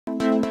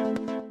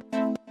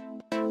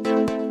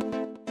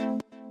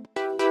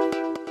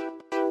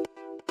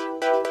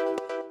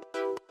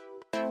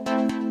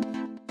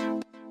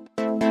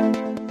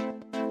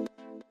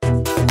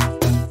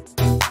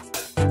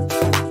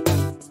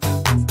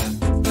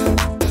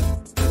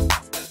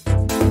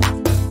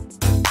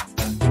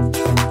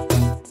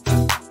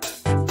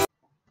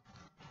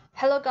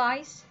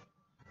guys,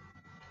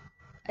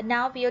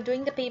 now we are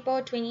doing the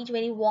paper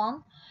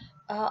 2021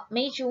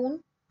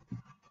 May-June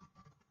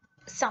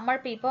summer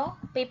paper,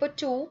 paper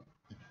 2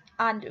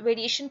 and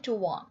variation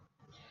 2-1.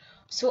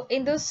 So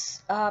in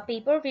this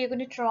paper we are going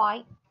to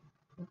try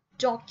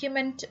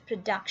document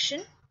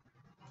production.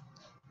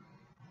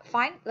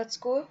 Fine, let's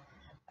go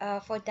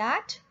for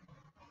that.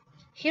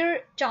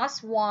 Here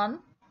task 1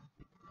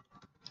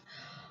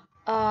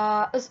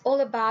 is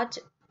all about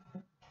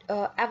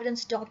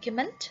evidence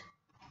document.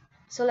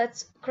 So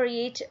let's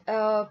create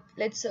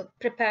let's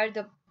prepare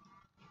the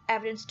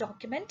evidence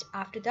document.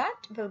 After that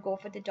we'll go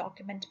for the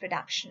document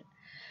production.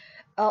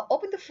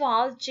 Open the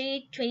file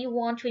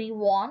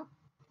J2121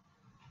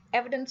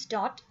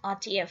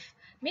 evidence.rtf.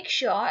 Make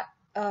sure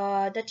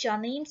that your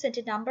name,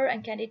 center number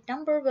and candidate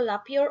number will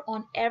appear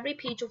on every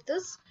page of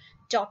this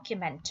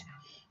document.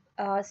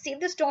 Save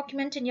this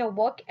document in your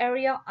work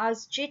area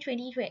as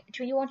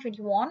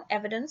J2121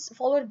 evidence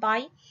followed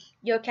by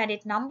your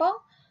candidate number.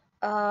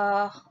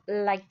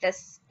 Like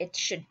this it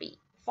should be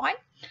fine.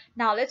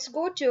 Now let's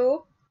go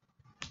to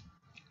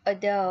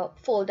the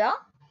folder.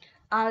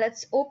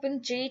 Let's open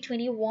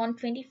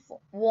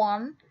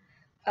J2121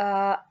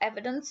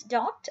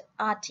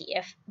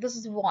 evidence.rtf. This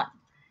is one.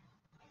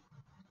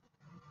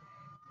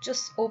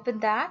 Just open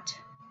that.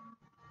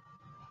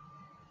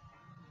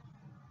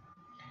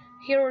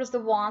 Here is the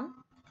one.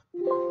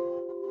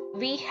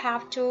 We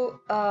have to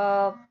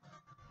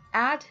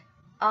add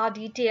our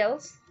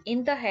details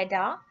in the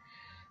header.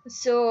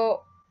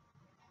 So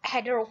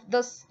header of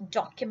this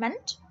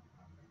document.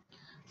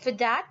 For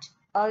that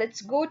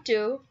let's go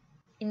to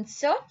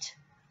insert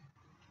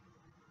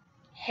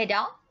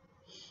header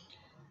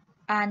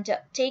and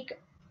take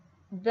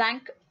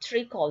blank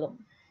 3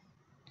 column.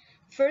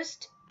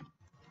 First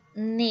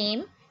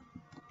name,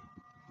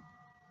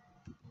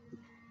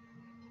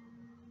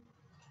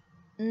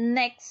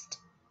 next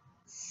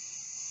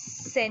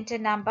center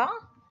number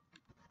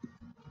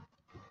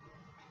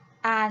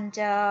and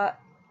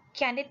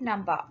candidate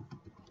number.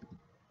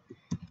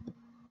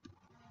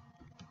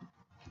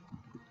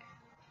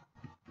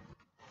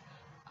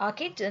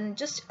 Okay, then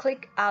just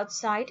click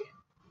outside.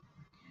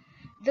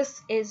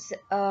 This is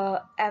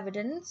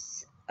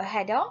evidence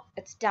header.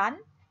 It's done.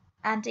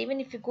 And even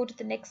if you go to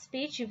the next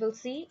page, you will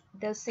see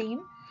the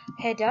same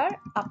header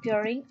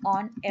appearing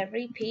on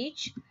every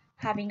page,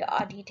 having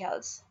our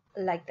details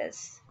like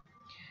this.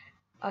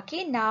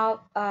 Okay,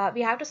 now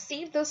we have to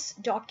save this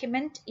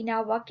document in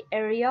our work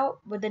area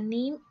with the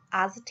name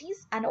as it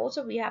is, and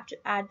also we have to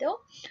add the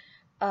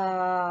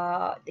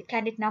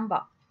candidate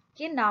number.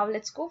 Okay, now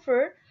let's go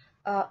for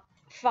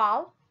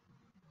file,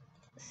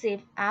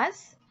 save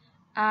as,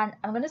 and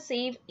I'm going to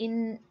save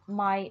in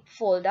my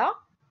folder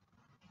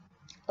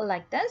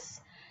like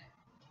this.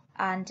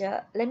 And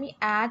let me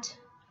add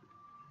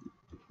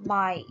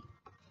my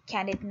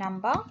candidate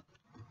number,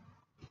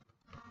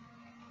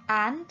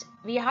 and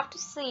we have to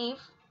save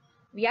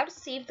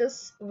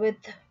this with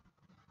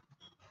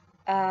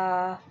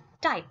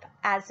type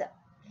as a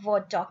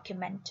Word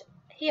document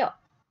here.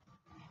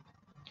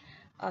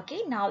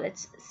 Okay, now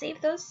let's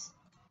save this.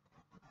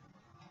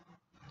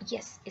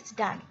 Yes, it's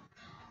done.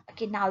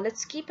 Okay, now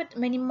let's keep it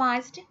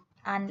minimized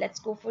and let's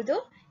go for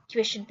the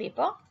question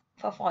paper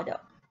for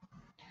further.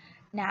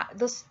 Now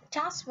this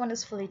task 1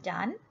 is fully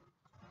done.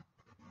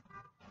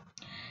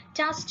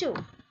 Task 2,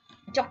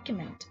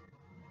 document.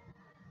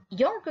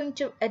 You're going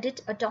to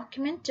edit a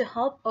document to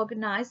help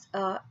organize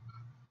a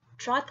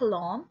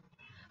triathlon.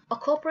 A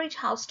corporate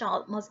house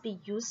style must be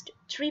used.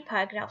 3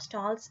 paragraph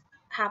styles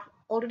have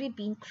already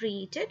been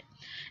created.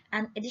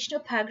 An additional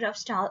paragraph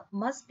style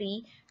must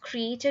be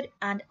created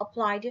and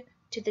applied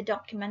to the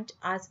document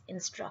as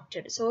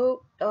instructed.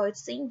 So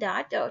it's saying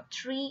that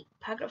 3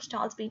 paragraph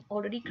styles been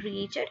already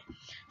created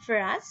for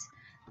us,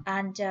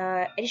 and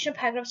additional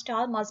paragraph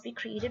style must be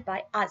created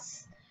by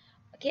us,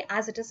 okay,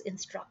 as it is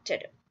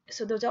instructed.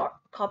 So those are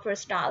corporate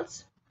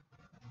styles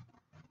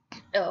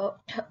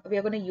we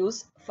are going to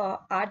use for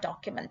our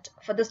document,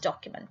 for this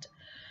document.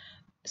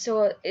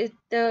 So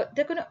they're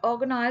going to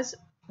organize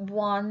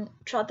one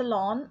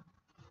triathlon.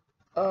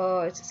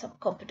 It's some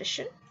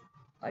competition.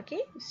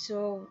 Okay,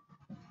 so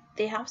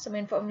they have some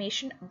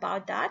information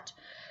about that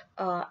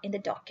in the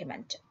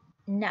document.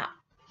 Now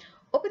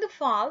open the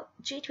file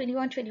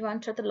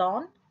J2121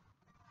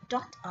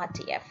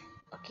 triathlon.rtf.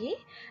 Okay,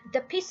 the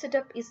page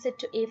setup is set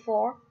to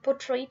A4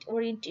 portrait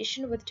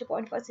orientation with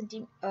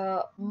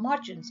 2.5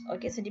 margins.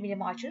 Okay, centimeter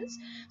margins.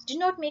 Do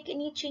not make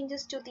any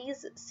changes to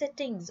these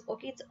settings.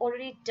 Okay, it's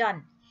already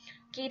done.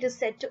 Okay, it is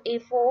set to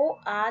A4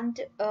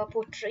 and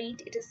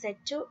portrait it is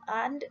set to,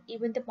 and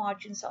even the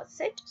margins are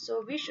set.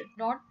 So we should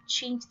not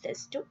change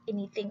this to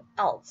anything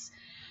else.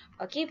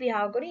 Okay, we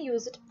are going to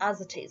use it as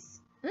it is.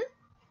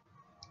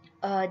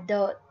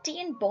 The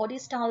TN body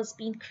style has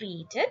been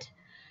created,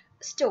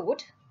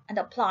 stored and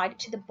applied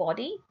to the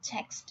body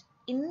text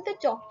in the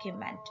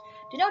document.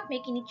 Do not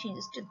make any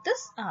changes to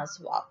this as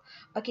well.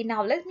 Okay,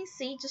 now let me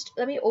see, just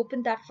let me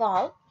open that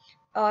file.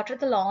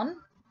 Triathlon,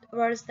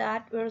 where is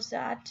that?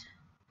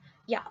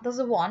 Yeah, there's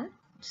a one.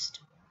 Just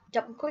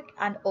double click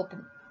and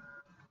open.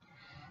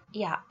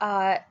 Yeah,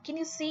 can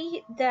you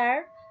see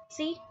there?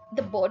 See,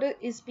 the border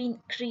is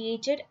being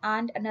created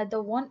and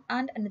another one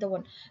and another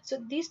one. So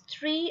these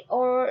three,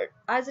 or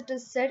as it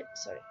is said,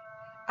 sorry,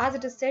 as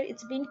it is said,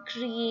 it's been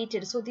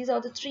created. So these are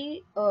the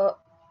three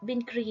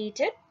been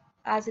created,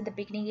 as in the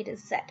beginning it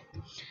is said.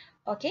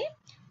 Okay,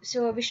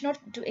 so we should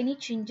not do any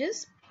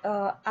changes.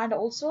 And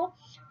also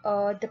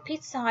the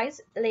page size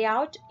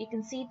layout, you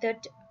can see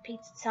that page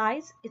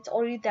size, it's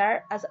already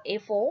there as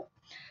A4.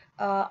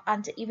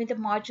 And even the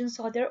margins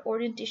are there,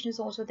 orientation is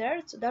also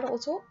there, so that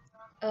also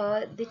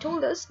they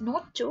told us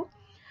not to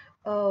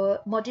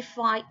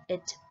modify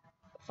it.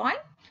 Fine,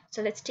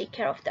 so let's take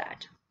care of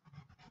that.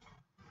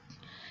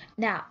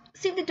 Now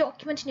save the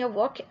document in your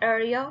work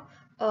area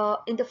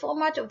in the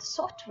format of the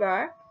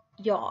software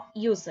you're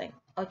using,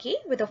 okay,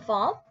 with a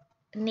file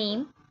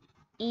name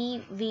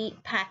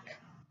evpack.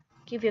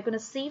 Okay, we're going to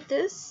save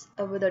this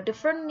with a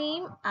different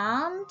name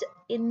and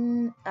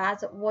in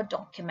as a Word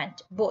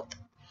document, both.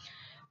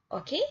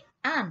 Okay,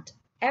 and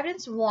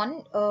evidence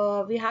 1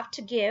 we have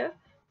to give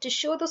to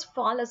show this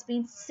file has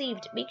been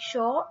saved. Make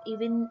sure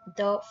even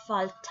the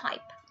file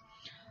type.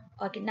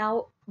 Okay,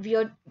 now we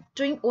are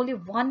doing only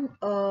one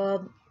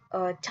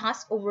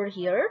task over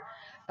here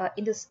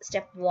in this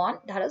step 1,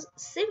 that is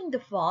saving the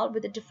file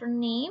with a different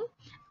name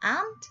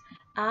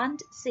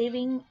and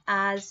saving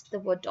as the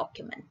Word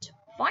document.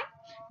 Fine,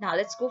 now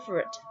let's go for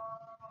it.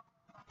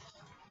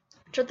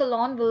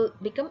 Trithalon will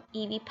become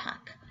evpack.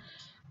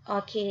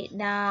 Okay,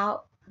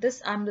 now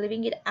this I'm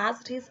leaving it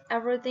as it is,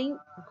 everything.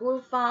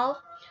 Google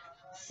file,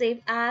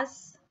 save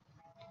as.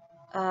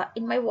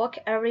 In my work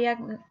area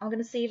I'm going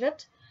to save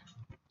it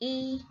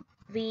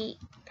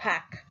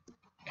evpack,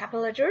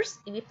 capital letters,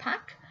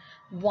 evpack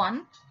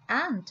 1,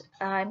 and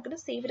I'm going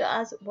to save it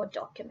as Word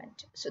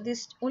document. So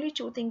these only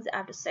two things I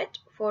have to set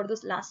for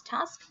this last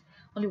task,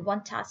 only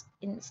one task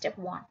in step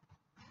 1.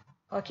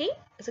 Okay,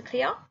 is it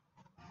clear?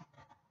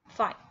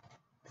 Fine,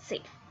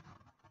 save.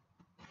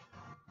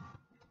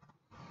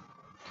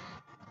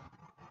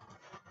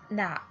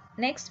 Now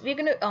next we're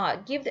going to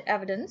give the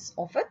evidence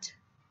of it.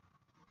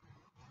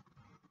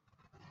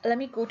 Let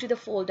me go to the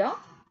folder.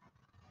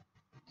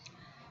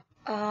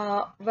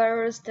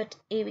 Where is that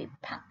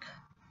evpack?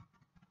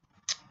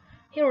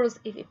 Here is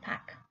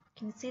evpack.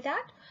 Can you see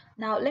that?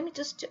 Now let me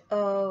just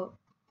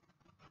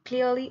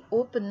clearly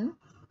open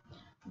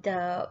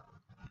the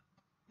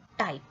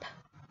type.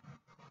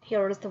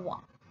 Here is the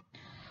one.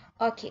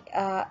 Okay,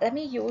 let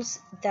me use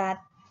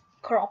that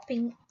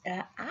cropping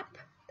app,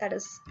 that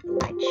is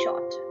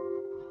Lightshot.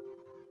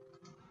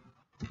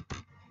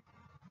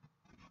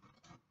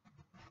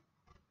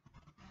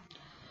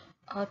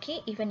 Okay,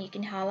 even you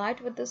can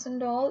highlight with this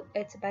and all,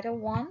 it's a better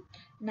one.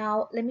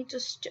 Now let me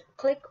just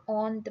click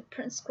on the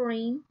print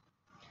screen.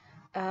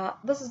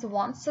 This is the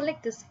one.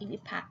 Select this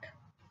evpack,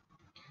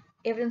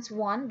 evidence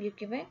 1 we're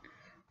giving,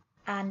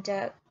 and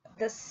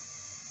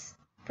this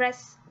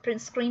press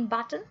print screen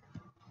button.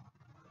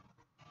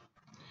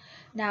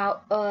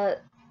 Now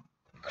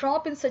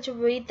crop in such a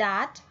way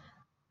that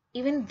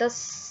even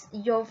this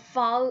your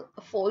file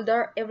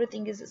folder,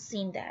 everything is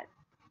seen there.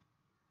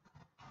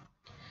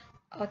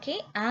 Okay,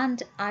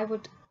 and I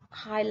would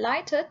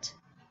highlight it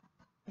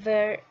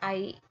where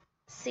I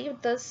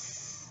saved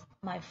this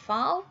my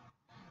file,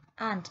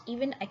 and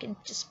even I can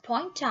just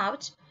point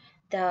out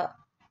the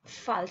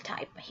file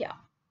type here,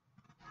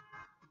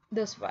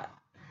 this one.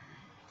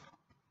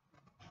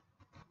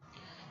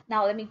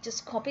 Now let me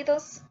just copy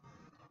this,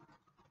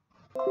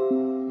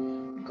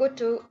 go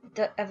to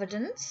the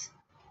evidence,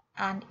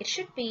 and it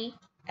should be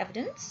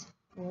evidence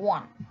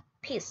 1,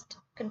 paste,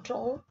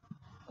 Control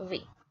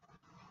V.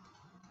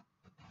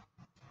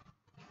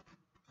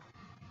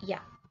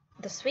 Yeah,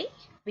 this way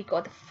we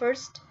got the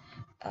first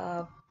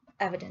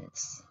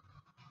evidence.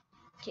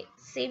 Okay,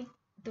 save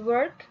the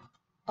work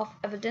of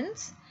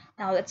evidence.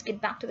 Now let's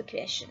get back to the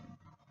question.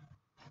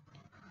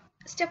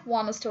 Step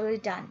 1 is totally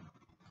done.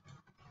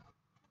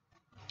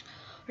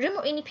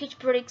 Remove any page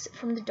breaks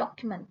from the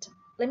document.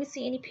 Let me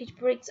see any page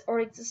breaks or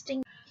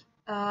existing.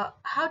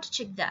 How to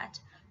check that?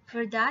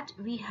 For that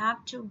we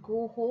have to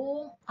go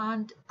home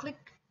and click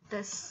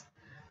this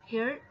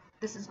here.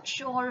 This is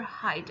show or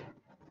hide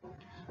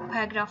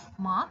paragraph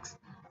marks.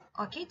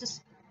 Okay,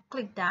 just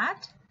click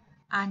that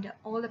and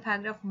all the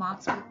paragraph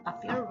marks will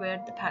appear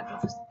where the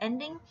paragraph is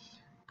ending,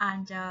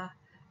 and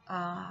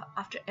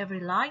after every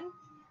line,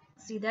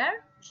 see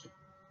there.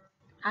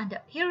 And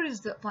here is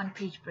the one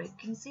page break.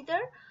 Can you see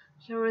there?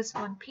 Here is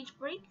one page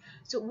break.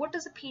 So what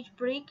is a page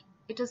break?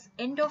 It is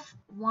end of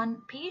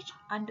one page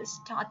and the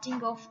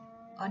starting of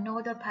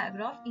another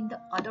paragraph in the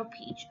other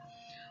page.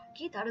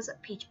 Okay, that is a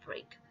page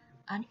break.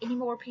 And any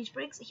more page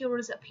breaks? Here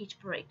is a page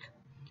break.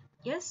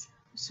 Yes,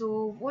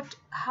 so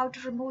how to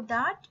remove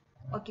that?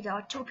 Okay, there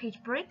are 2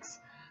 page breaks.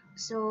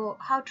 So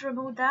how to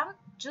remove them?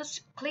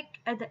 Just click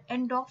at the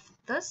end of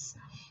this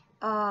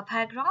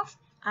paragraph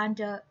and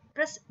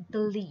press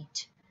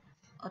delete.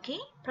 Okay,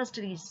 press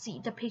delete. See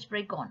the page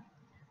break gone.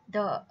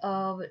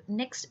 The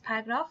next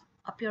paragraph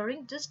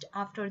appearing just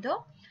after the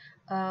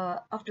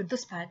after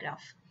this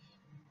paragraph.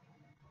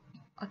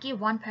 Okay,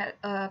 one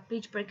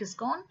page break is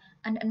gone,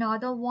 and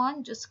another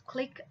one. Just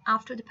click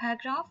after the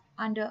paragraph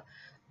and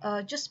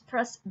just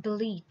press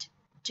delete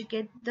to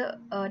get the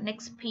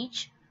next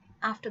page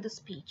after the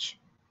speech.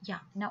 Yeah,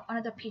 now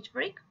another page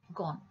break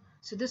gone.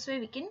 So this way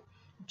we can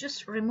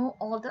just remove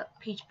all the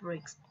page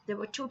breaks. There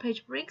were 2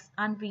 page breaks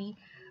and we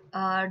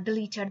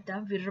deleted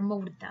them, we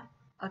removed them.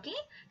 Okay,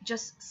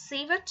 just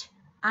save it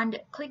and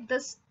click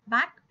this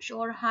back, show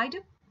or hide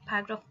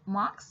paragraph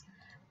marks,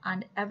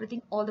 and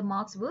everything, all the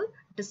marks will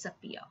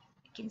disappear.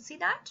 You can see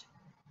that.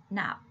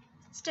 Now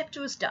step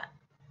 2 is done.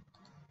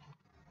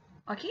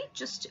 Okay,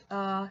 just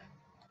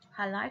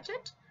highlight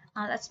it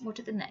and let's move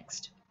to the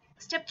next.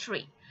 Step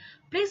 3,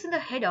 place in the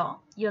header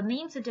your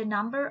name, center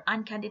number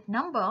and candidate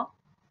number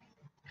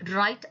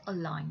right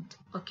aligned.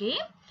 Okay,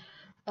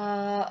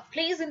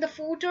 place in the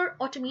footer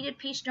automated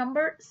page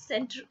number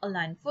center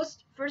aligned.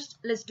 First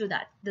let's do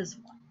that, this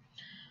one.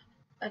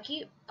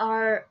 Okay,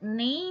 our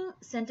name,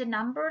 center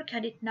number,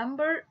 candidate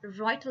number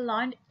right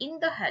aligned in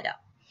the header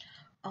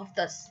of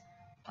this.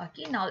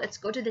 Okay, now let's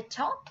go to the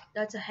top,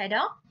 that's a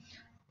header.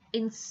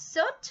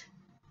 Insert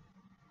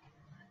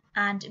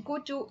and go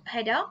to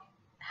header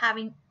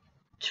having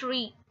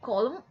 3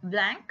 column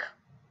blank,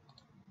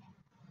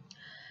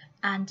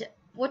 and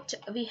what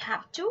we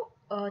have to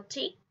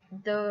take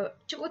the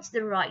towards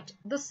the right,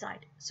 this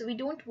side. So we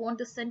don't want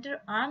the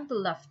center and the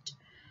left.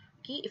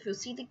 Okay, if you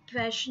see the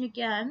question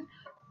again,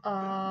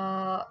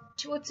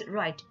 towards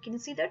right, can you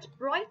see that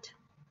right?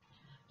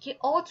 Okay,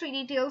 all 3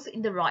 details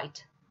in the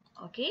right.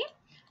 Okay,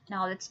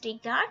 now let's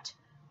take that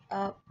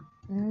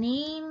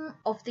name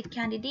of the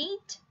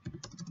candidate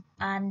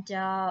and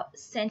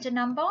center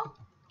number,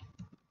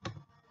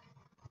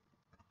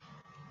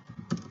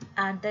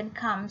 and then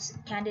comes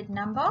candidate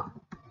number.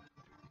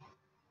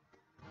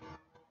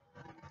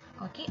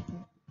 Okay,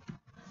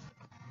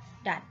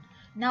 done.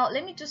 Now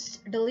let me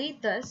just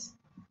delete this,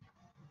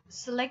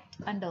 select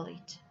and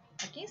delete.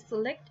 Okay,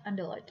 select and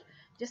delete,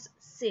 just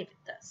save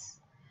this.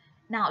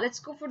 Now let's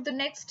go for the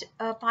next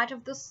part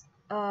of this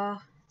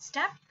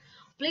step.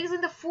 Place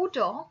in the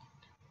footer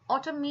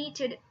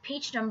automated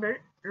page number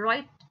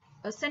right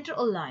center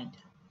aligned.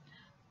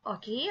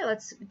 Okay,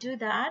 let's do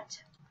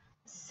that.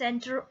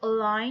 Center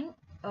align,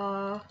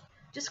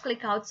 just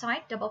click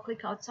outside, double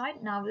click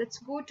outside. Now let's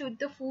go to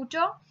the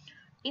footer,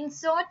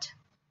 insert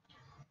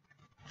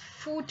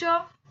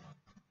footer.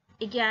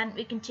 Again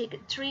we can take a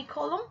 3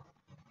 column.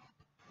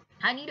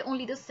 I need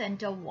only the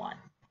center one.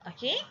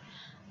 Okay,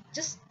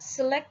 just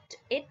select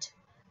it,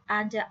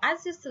 and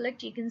as you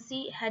select, you can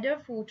see header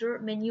footer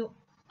menu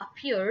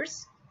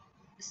appears.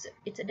 So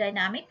it's a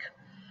dynamic.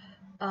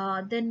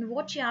 Then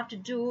what you have to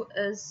do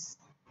is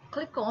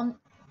click on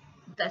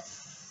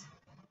this,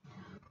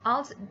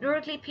 also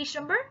directly page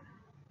number.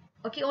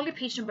 Okay, only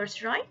page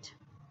numbers, right?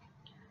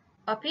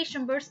 Page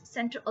numbers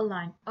center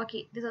align.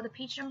 Okay, these are the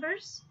page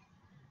numbers,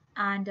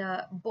 and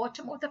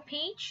bottom of the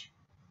page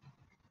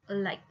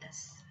like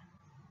this.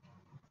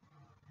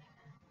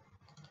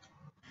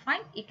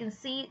 Fine, you can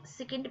see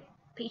second,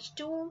 page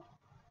 2,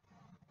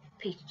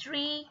 page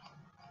 3.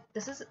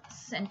 This is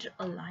center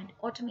aligned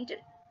automated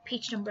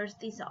page numbers,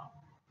 these are.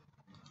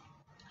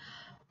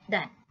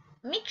 Then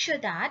make sure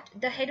that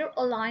the header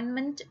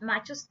alignment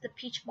matches the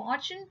page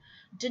margin.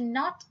 Do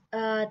not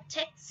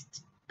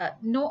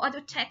no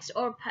other text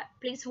or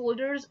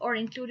placeholders are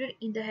included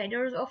in the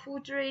headers or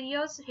footer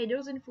areas.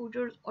 Headers and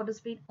footers are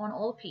displayed on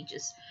all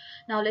pages.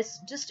 Now let's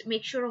just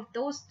make sure of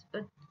those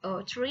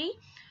 3.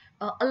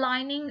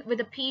 Aligning with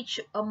the page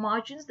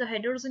margins, the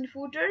headers and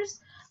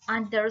footers,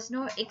 and there is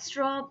no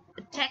extra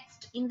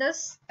text in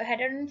this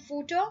header and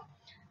footer.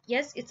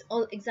 Yes, it's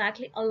all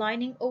exactly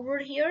aligning over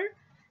here.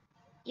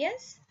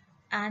 Yes,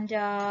 and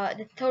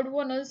the third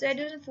one is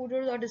headers and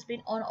footers are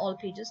displayed on all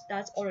pages.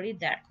 That's already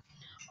there.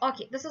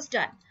 Okay, this is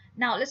done.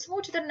 Now let's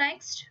move to the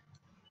next.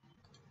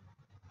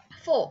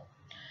 4.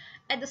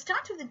 At the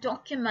start of the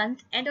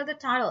document, enter the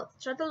title,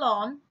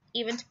 triathlon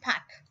event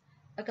pack.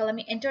 Okay, let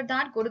me enter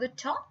that. Go to the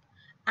top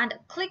and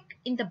click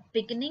in the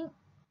beginning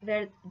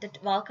where the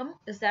welcome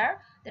is there.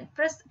 Then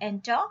press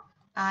enter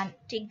and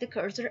take the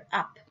cursor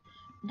up.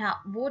 Now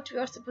what we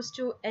are supposed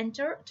to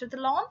enter,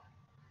 triathlon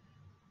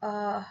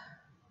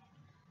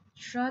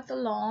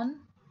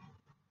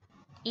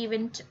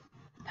event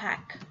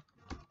pack.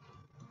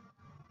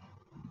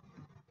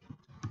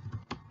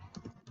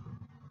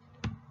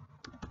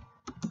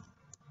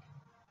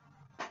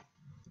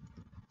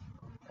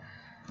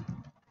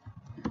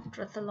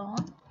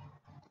 Triathlon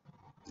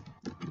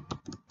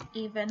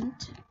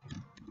event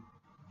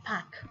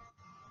pack.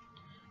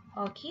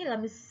 Okay, let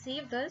me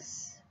save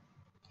this.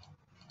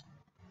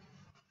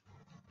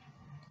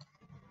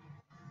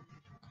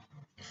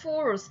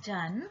 Four is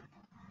done.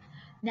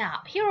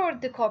 Now here are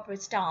the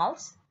corporate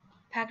styles,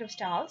 paragraph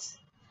styles.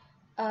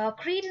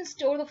 Create and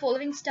store the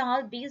following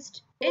style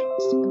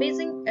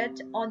basing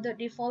it on the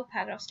default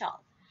paragraph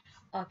style.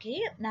 Okay,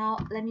 now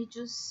let me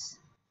just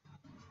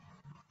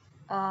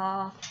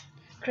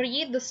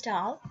create the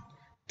style.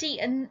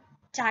 TN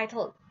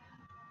title.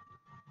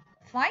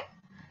 Fine.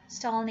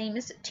 Style name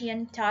is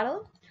TN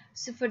title.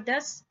 So for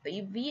this,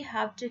 we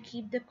have to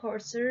keep the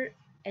cursor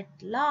at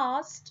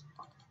last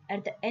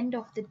at the end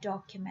of the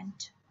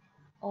document.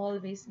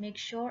 Always make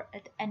sure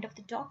at the end of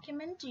the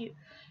document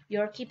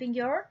you're keeping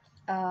your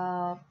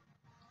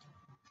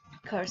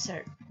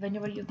cursor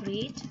whenever you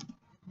create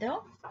the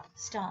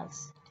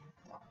styles.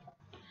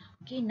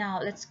 Okay, now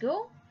let's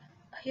go.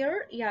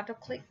 Here you have to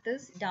click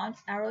this down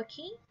arrow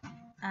key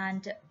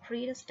and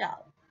create a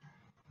style.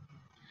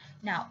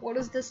 Now what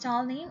is the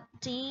style name?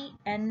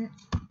 TN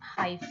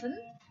hyphen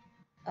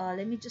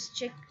let me just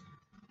check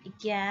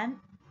again.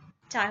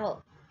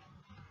 Tile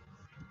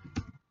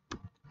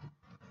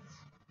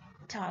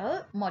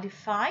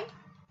modify.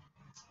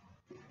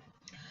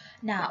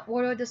 Now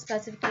what are the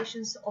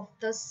specifications of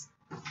this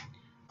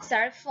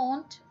serif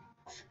font?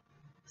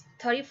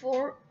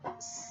 34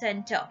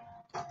 center.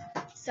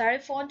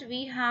 Serif font,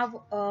 we have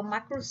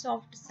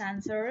Microsoft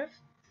Sans Serif.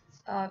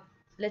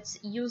 Let's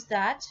use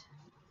that.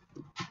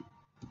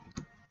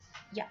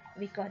 Yeah,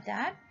 we got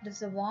that. This is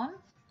the one.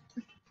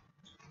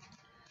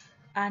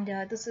 And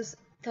this is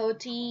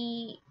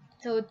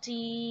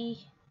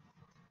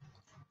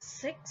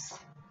 36.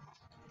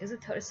 Is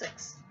it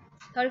 36?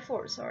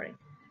 34, sorry.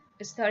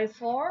 It's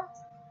 34.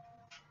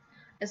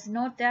 It's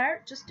not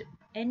there. Just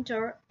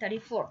enter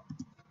 34.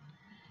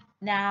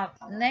 Now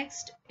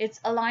next, its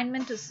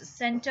alignment is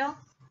center.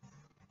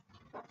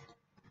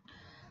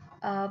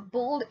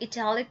 Bold,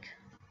 italic,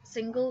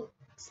 single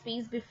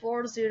space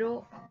before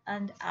 0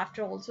 and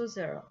after also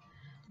 0.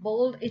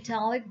 Bold,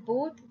 italic,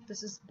 both.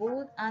 This is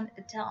bold and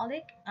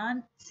italic,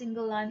 and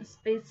single line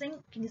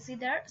spacing. Can you see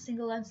there?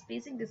 Single line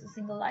spacing. This is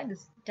single line. This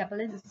is double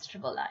line. This is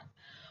triple line.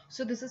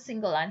 So this is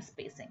single line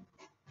spacing.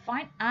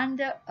 Fine. And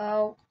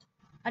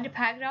under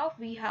paragraph,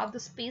 we have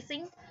the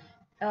spacing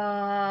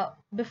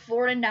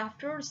before and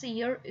after. See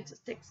here, it's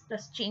 6.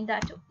 Let's change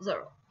that to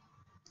 0.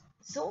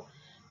 So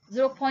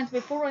 0 points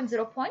before and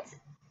 0 points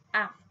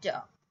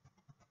after.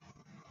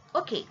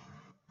 Okay.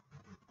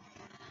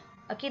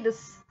 Okay,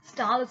 this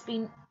style has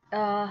been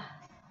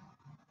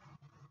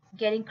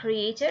getting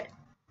created.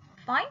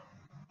 Fine.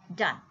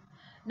 Done.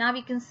 Now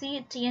we can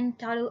see TN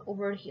title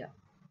over here.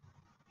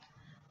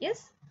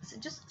 Yes. So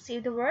just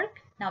save the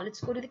work. Now let's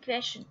go to the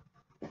question.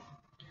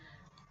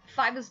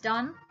 5 is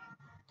done.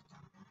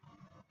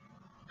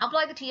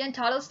 Apply the TN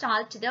title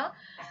style to the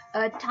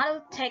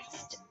title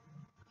text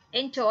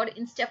entered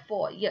in step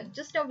 4. Yeah,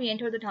 just now we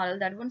entered the title,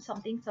 that one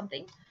something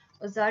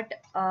was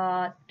that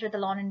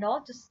triathlon and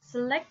all. Just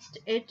select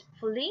it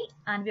fully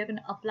and we're going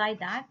to apply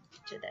that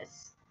to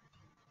this.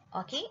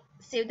 Okay,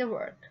 save the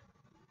work.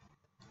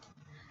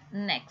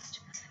 Next,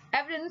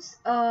 evidence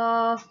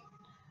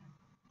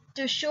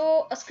to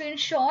show a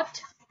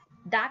screenshot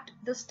that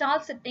the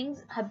style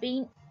settings have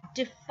been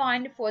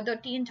defined for the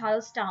TN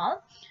title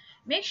style.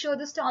 Make sure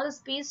the style is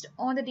based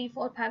on the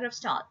default paragraph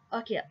style.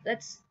 Okay,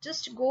 let's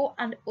just go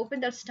and open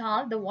that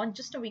style, the one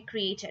just we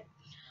created.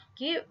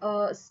 Okay,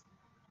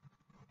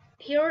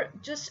 here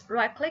just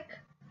right click,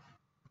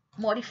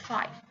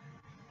 modify.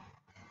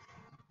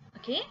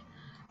 Okay,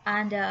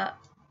 and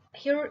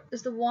here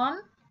is the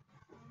one.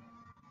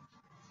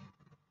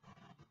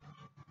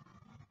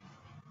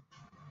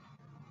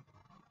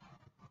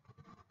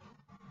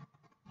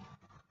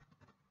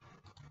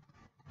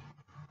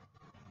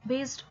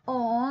 Based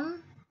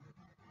on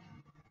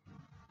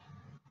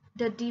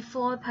the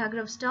default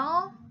paragraph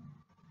style.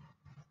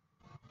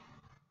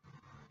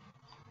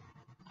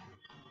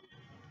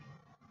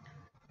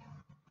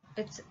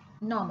 It's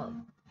normal.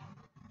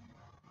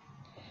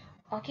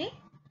 Okay,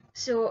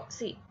 so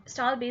see,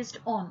 style based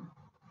on.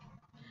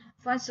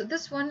 Fine, so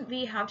this one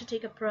we have to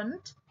take a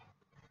print.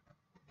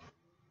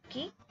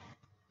 Okay,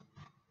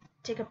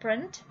 take a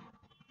print.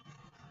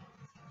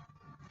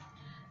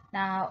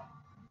 Now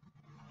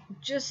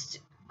just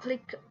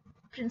click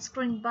print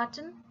screen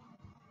button.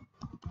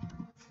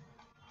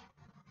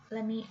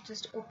 Let me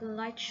just open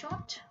light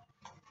shot,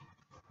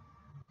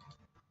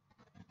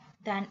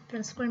 then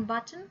print screen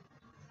button,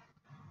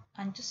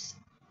 and just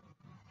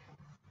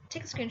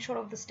take a screenshot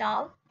of the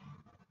style,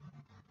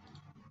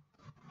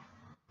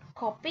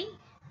 copy.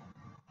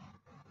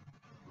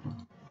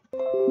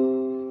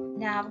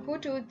 Now go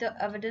to the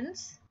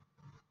evidence,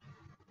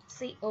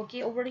 say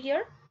OK over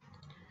here.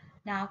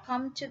 Now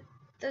come to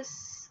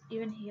this,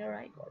 even here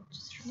I got,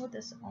 just remove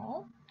this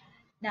all.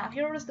 Now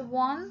here is the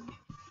one,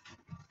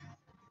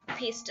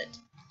 paste it.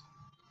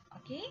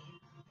 Okay,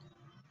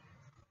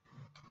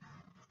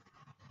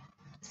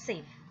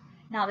 save.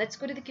 Now let's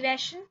go to the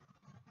question.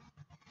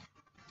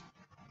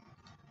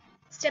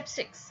 Step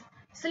 6,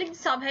 select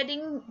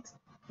subheading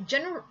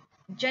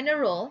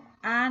general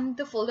and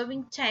the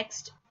following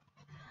text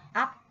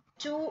up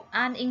to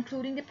and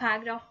including the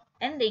paragraph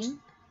ending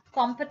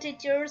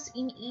competitors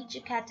in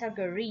each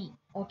category.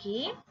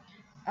 Okay,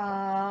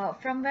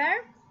 from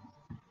where?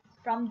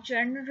 From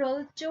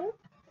general to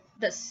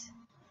this.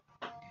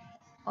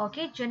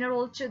 Okay,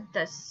 general to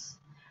this.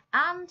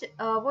 And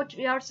what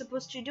we are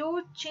supposed to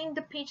do, change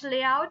the page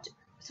layout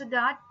so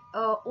that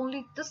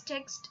only this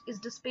text is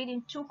displayed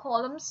in 2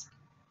 columns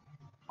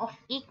of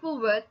equal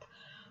width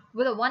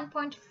with a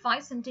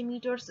 1.5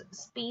 centimeters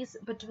space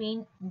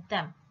between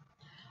them.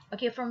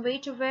 Okay, from where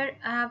to where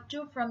I have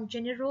to, from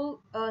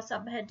general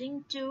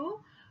subheading to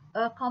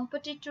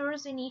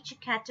competitors in each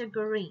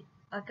category.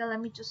 Okay, let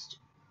me just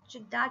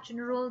check that.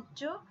 General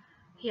to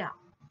here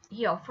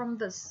from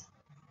this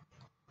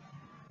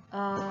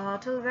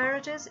till where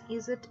it is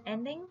it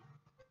ending?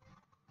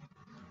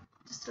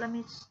 Just let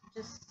me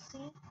just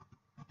see.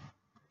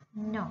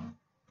 No,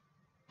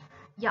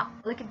 yeah,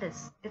 look at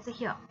this, it's a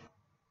here.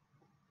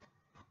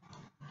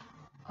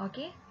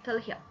 Okay, till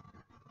here,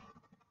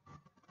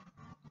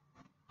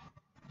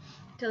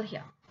 till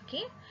here.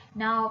 Okay,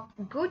 now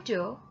go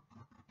to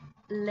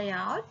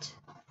layout.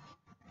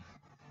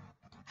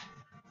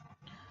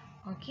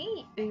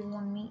 Okay, you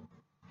want me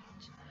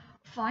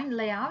find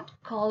layout,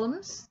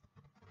 columns,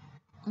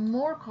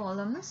 more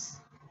columns,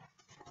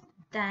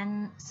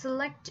 then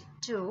select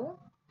 2,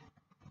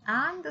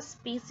 and the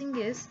spacing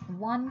is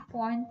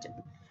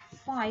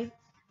 1.5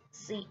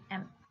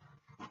 cm.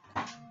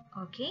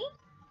 Okay,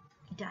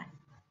 done.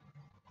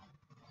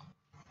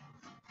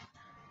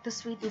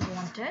 This width is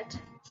wanted.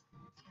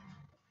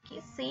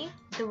 Okay, save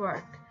the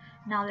work.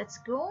 Now let's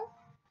go.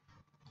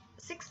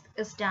 6th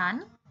is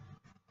done.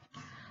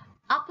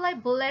 Apply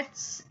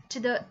bullets to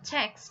the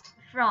text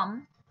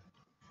from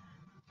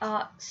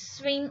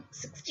swing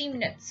 60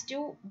 minutes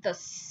to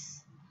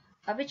this.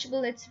 Which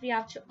bullets we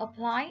have to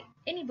apply?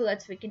 Any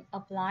bullets we can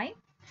apply.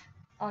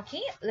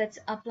 Okay, let's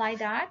apply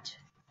that.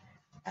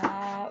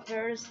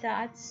 Where is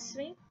that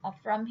swing?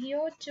 From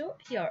here to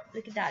here.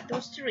 Look at that,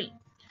 those 3.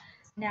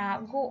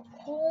 Now go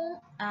home,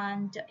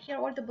 and here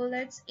are the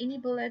bullets. Any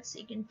bullets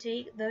you can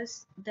take,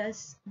 this,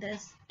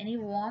 any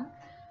one.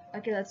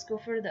 Okay, let's go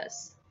for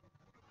this.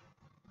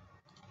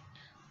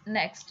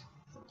 Next,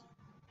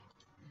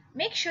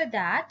 make sure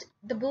that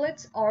the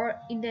bullets are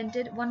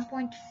indented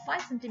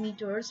 1.5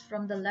 centimeters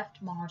from the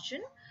left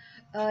margin.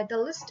 The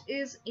list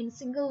is in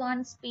single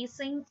line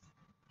spacing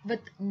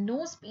with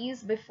no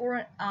space before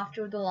and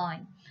after the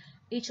line,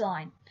 each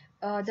line.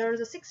 There is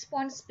a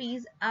 6-point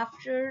space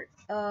after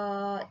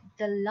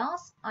the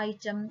last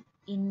item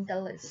in the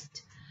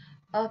list.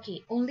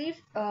 Okay, only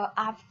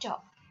after.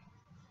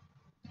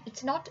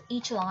 It's not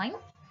each line.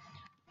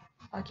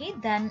 Okay,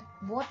 then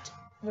what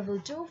we will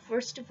do,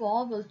 first of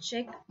all, we'll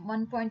check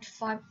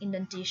 1.5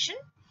 indentation.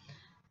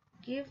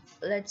 Okay,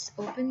 let's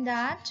open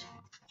that.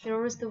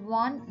 Here is the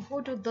one.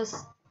 Go to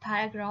this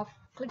paragraph,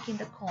 click in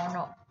the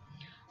corner.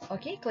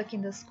 Okay, click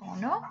in this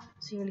corner,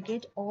 so you will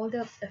get all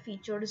the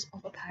features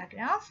of a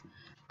paragraph.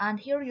 And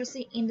here you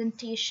see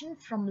indentation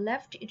from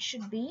left, it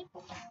should be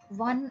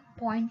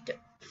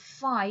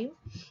 1.5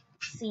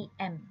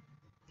 cm.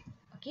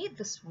 Okay,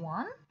 this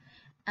one.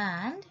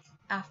 And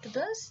after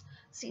this,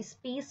 see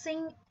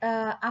spacing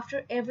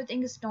after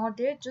everything is not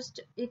there, just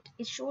it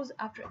shows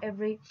after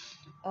every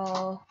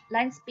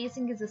line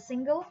spacing is a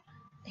single.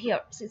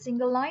 Here, see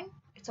single line,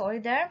 it's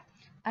already there,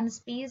 and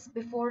space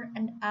before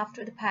and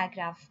after the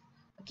paragraph.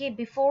 Okay,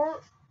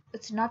 before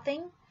it's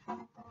nothing,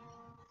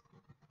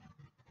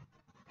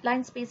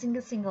 line spacing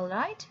is single,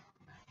 right?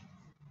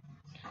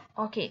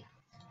 Okay,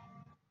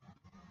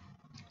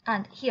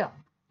 and here,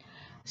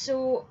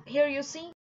 so here you see